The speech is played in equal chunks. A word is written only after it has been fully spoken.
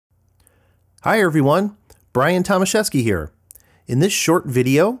Hi everyone, Brian Tomaszewski here. In this short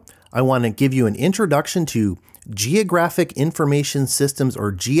video, I want to give you an introduction to Geographic Information Systems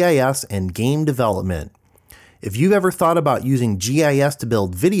or GIS and game development. If you've ever thought about using GIS to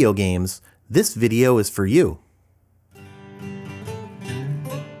build video games, this video is for you.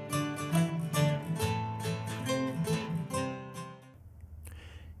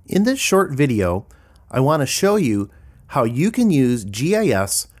 In this short video, I want to show you how you can use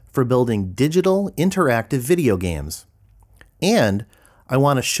GIS for building digital interactive video games. And I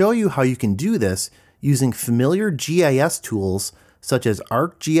want to show you how you can do this using familiar GIS tools such as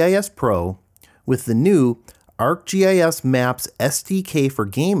ArcGIS Pro with the new ArcGIS Maps SDK for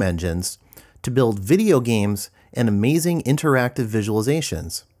game engines to build video games and amazing interactive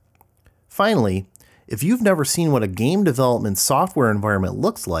visualizations. Finally, if you've never seen what a game development software environment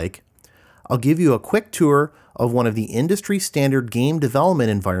looks like, I'll give you a quick tour of one of the industry standard game development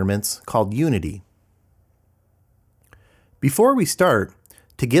environments called Unity. Before we start,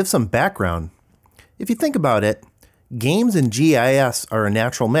 to give some background, if you think about it, games and GIS are a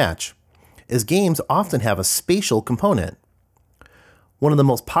natural match, as games often have a spatial component. One of the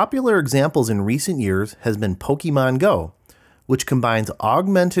most popular examples in recent years has been Pokemon Go, which combines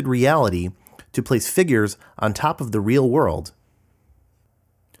augmented reality to place figures on top of the real world.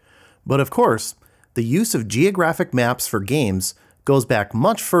 But of course, the use of geographic maps for games goes back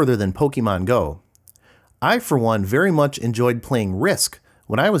much further than Pokemon Go. I, for one, very much enjoyed playing Risk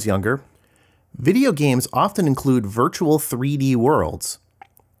when I was younger. Video games often include virtual 3D worlds.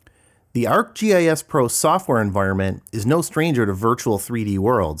 The ArcGIS Pro software environment is no stranger to virtual 3D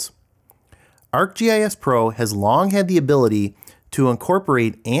worlds. ArcGIS Pro has long had the ability to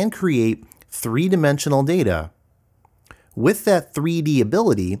incorporate and create three-dimensional data. With that 3D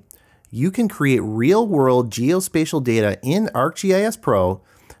ability, you can create real-world geospatial data in ArcGIS Pro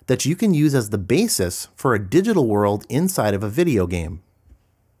that you can use as the basis for a digital world inside of a video game.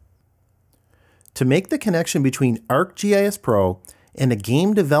 To make the connection between ArcGIS Pro and a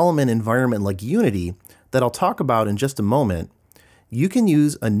game development environment like Unity that I'll talk about in just a moment, you can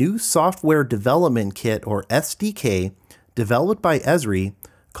use a new software development kit or SDK developed by Esri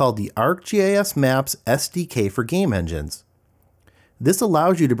called the ArcGIS Maps SDK for game engines. This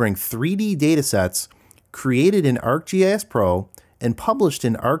allows you to bring 3D datasets created in ArcGIS Pro and published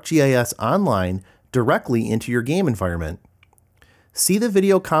in ArcGIS Online directly into your game environment. See the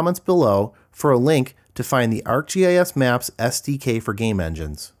video comments below for a link to find the ArcGIS Maps SDK for game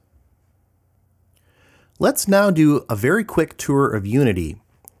engines. Let's now do a very quick tour of Unity.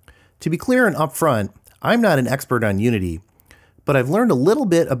 To be clear and upfront, I'm not an expert on Unity, but I've learned a little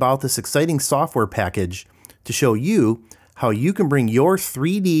bit about this exciting software package to show you how you can bring your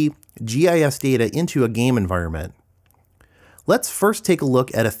 3D GIS data into a game environment. Let's first take a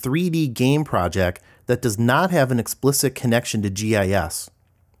look at a 3D game project that does not have an explicit connection to GIS.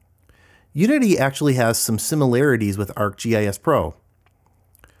 Unity actually has some similarities with ArcGIS Pro.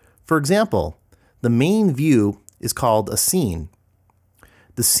 For example, the main view is called a scene.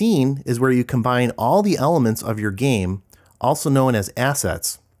 The scene is where you combine all the elements of your game, also known as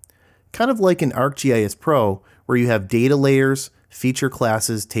assets. Kind of like in ArcGIS Pro, where you have data layers, feature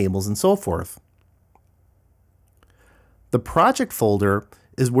classes, tables, and so forth. The project folder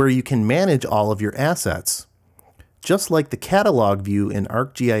is where you can manage all of your assets, just like the catalog view in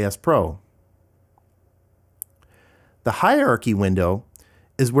ArcGIS Pro. The hierarchy window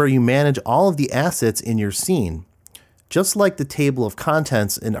is where you manage all of the assets in your scene, just like the table of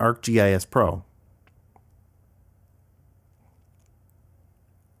contents in ArcGIS Pro.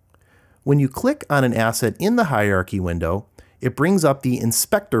 When you click on an asset in the hierarchy window, it brings up the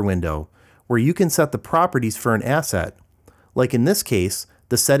inspector window, where you can set the properties for an asset, like in this case,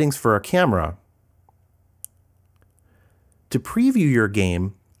 the settings for a camera. To preview your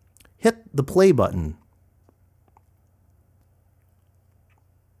game, hit the play button.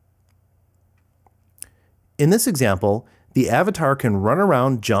 In this example, the avatar can run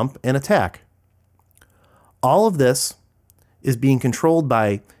around, jump, and attack. All of this is being controlled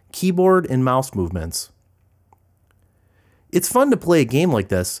by keyboard and mouse movements. It's fun to play a game like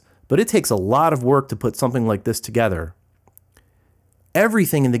this, but it takes a lot of work to put something like this together.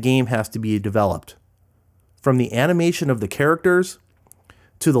 Everything in the game has to be developed, from the animation of the characters,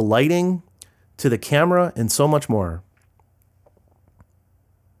 to the lighting, to the camera, and so much more.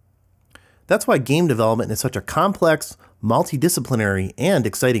 That's why game development is such a complex, multidisciplinary, and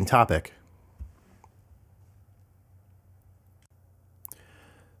exciting topic.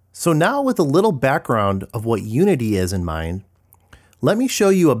 So now, with a little background of what Unity is in mind, let me show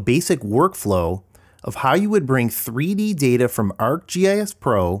you a basic workflow of how you would bring 3D data from ArcGIS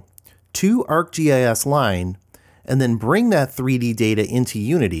Pro to ArcGIS line and then bring that 3D data into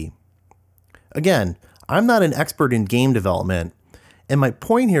Unity. Again, I'm not an expert in game development, and my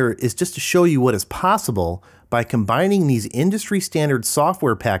point here is just to show you what is possible by combining these industry standard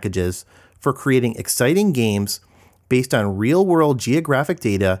software packages for creating exciting games based on real-world geographic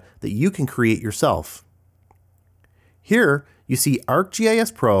data that you can create yourself. Here, you see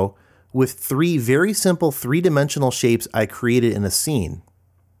ArcGIS Pro with 3 very simple 3-dimensional shapes I created in a scene.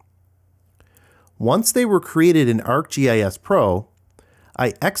 Once they were created in ArcGIS Pro,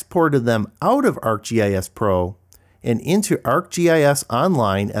 I exported them out of ArcGIS Pro and into ArcGIS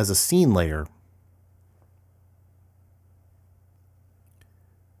Online as a scene layer.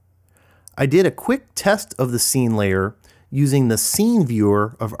 I did a quick test of the scene layer using the scene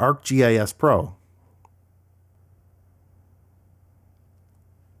viewer of ArcGIS Pro.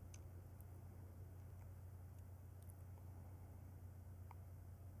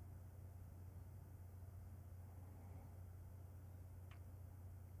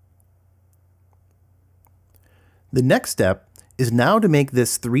 The next step is now to make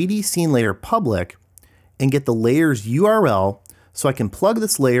this 3D scene layer public and get the layer's URL so I can plug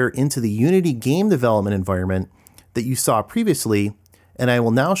this layer into the Unity game development environment that you saw previously, and I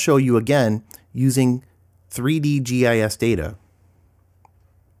will now show you again using 3D GIS data.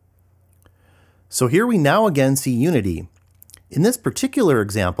 So here we now again see Unity. In this particular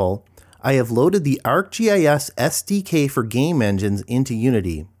example, I have loaded the ArcGIS SDK for game engines into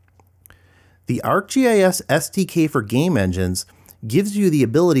Unity. The ArcGIS SDK for game engines gives you the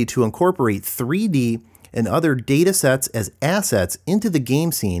ability to incorporate 3D and other data sets as assets into the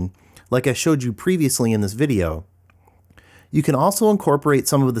game scene, like I showed you previously in this video. You can also incorporate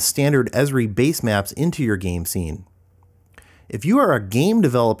some of the standard Esri base maps into your game scene. If you are a game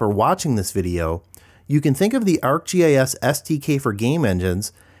developer watching this video, you can think of the ArcGIS SDK for game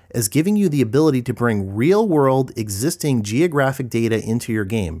engines as giving you the ability to bring real-world existing geographic data into your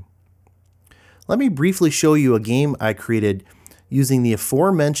game. Let me briefly show you a game I created using the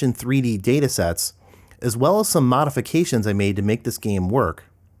aforementioned 3D datasets, as well as some modifications I made to make this game work.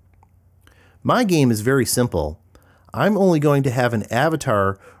 My game is very simple. I'm only going to have an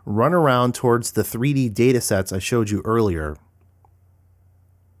avatar run around towards the 3D datasets I showed you earlier.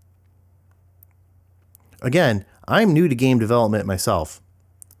 Again, I'm new to game development myself.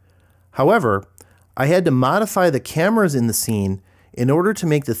 However, I had to modify the cameras in the scene in order to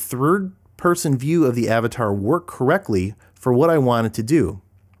make the third-person view of the avatar work correctly for what I wanted to do.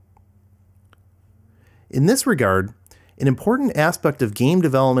 In this regard, an important aspect of game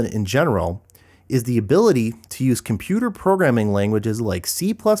development in general is the ability to use computer programming languages like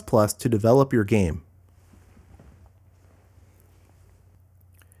C++ to develop your game.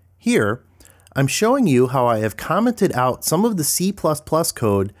 Here, I'm showing you how I have commented out some of the C++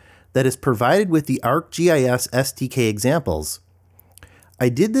 code that is provided with the ArcGIS SDK examples. I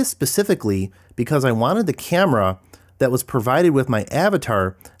did this specifically because I wanted the camera that was provided with my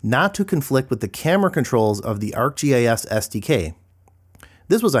avatar not to conflict with the camera controls of the ArcGIS SDK.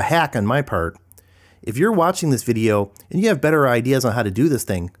 This was a hack on my part. If you're watching this video and you have better ideas on how to do this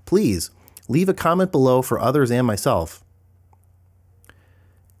thing, please leave a comment below for others and myself.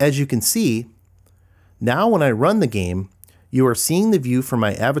 As you can see, now when I run the game, you are seeing the view from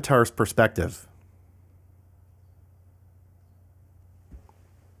my avatar's perspective.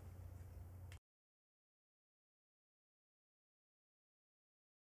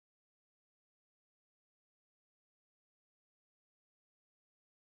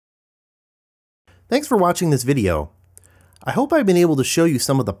 Thanks for watching this video. I hope I've been able to show you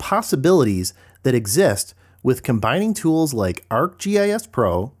some of the possibilities that exist with combining tools like ArcGIS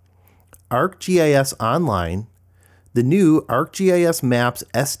Pro, ArcGIS Online, the new ArcGIS Maps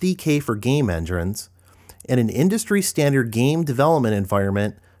SDK for game engines, and an industry standard game development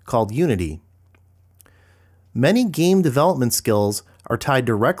environment called Unity. Many game development skills are tied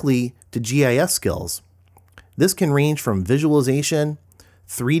directly to GIS skills. This can range from visualization,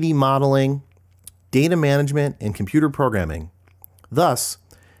 3D modeling, data management, and computer programming. Thus,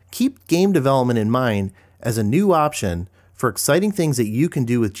 keep game development in mind as a new option for exciting things that you can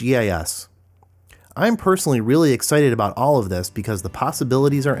do with GIS. I'm personally really excited about all of this because the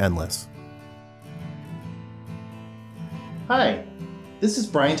possibilities are endless. Hi, this is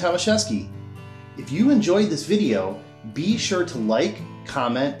Brian Tomaszewski. If you enjoyed this video, be sure to like,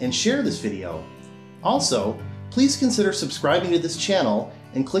 comment, and share this video. Also, please consider subscribing to this channel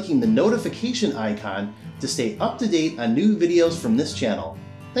and clicking the notification icon to stay up to date on new videos from this channel.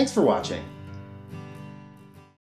 Thanks for watching.